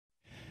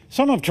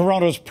Some of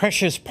Toronto's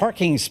precious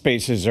parking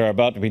spaces are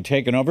about to be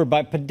taken over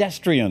by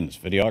pedestrians.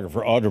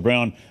 Videographer Audra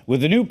Brown with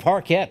the new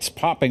parkettes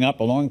popping up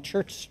along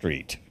Church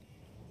Street.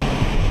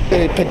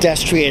 It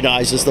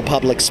pedestrianizes the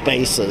public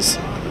spaces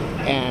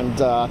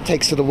and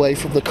takes it away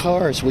from the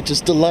cars, which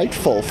is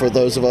delightful for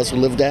those of us who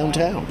live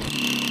downtown.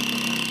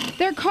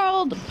 They're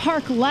called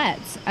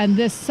parkettes, and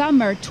this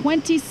summer,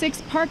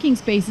 26 parking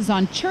spaces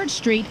on Church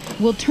Street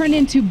will turn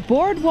into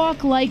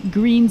boardwalk-like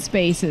green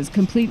spaces,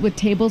 complete with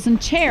tables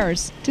and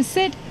chairs to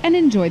sit and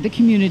enjoy the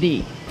community.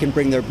 They can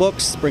bring their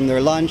books, bring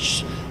their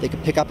lunch, they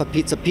can pick up a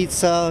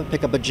pizza,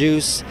 pick up a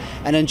juice,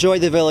 and enjoy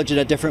the village in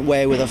a different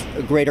way with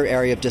a greater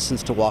area of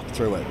distance to walk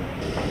through it.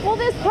 Well,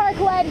 this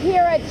parklet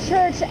here at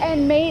Church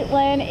and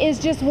Maitland is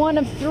just one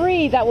of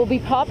 3 that will be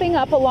popping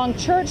up along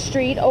Church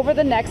Street over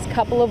the next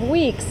couple of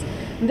weeks.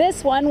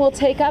 This one will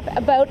take up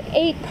about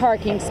 8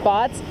 parking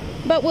spots,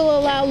 but will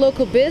allow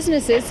local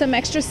businesses some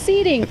extra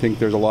seating. I think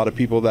there's a lot of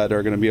people that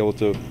are going to be able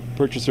to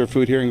purchase their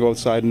food here and go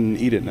outside and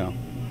eat it now.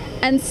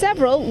 And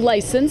several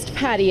licensed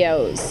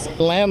patios.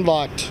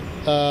 Landlocked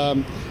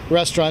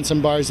restaurants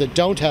and bars that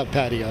don't have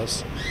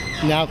patios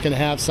now can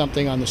have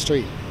something on the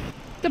street.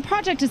 The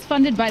project is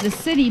funded by the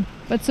city,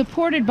 but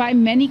supported by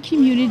many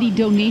community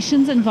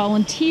donations and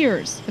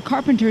volunteers. The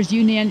Carpenters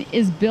Union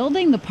is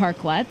building the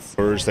parklets.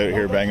 We're just out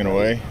here banging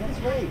away.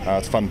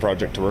 It's a fun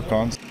project to work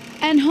on.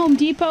 And Home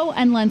Depot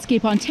and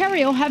Landscape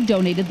Ontario have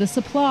donated the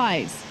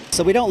supplies.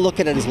 So we don't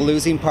look at it as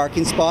losing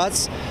parking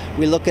spots,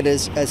 we look at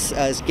it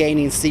as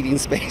gaining seating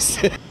space.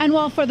 And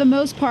while for the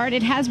most part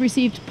it has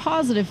received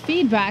positive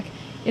feedback,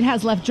 it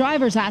has left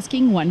drivers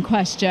asking one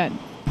question.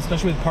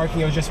 Especially with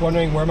parking, I was just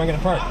wondering, where am I going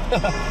to park?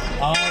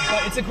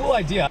 But it's a cool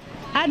idea.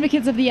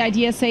 Advocates of the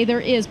idea say there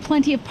is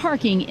plenty of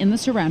parking in the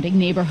surrounding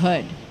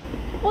neighborhood.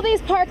 Well,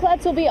 these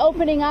parklets will be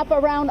opening up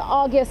around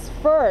August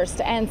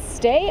 1st and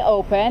stay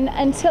open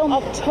until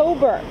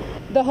October.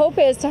 The hope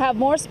is to have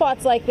more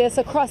spots like this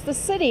across the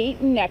city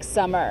next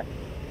summer.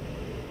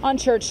 On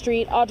Church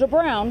Street, Audra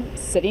Brown,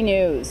 City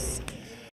News.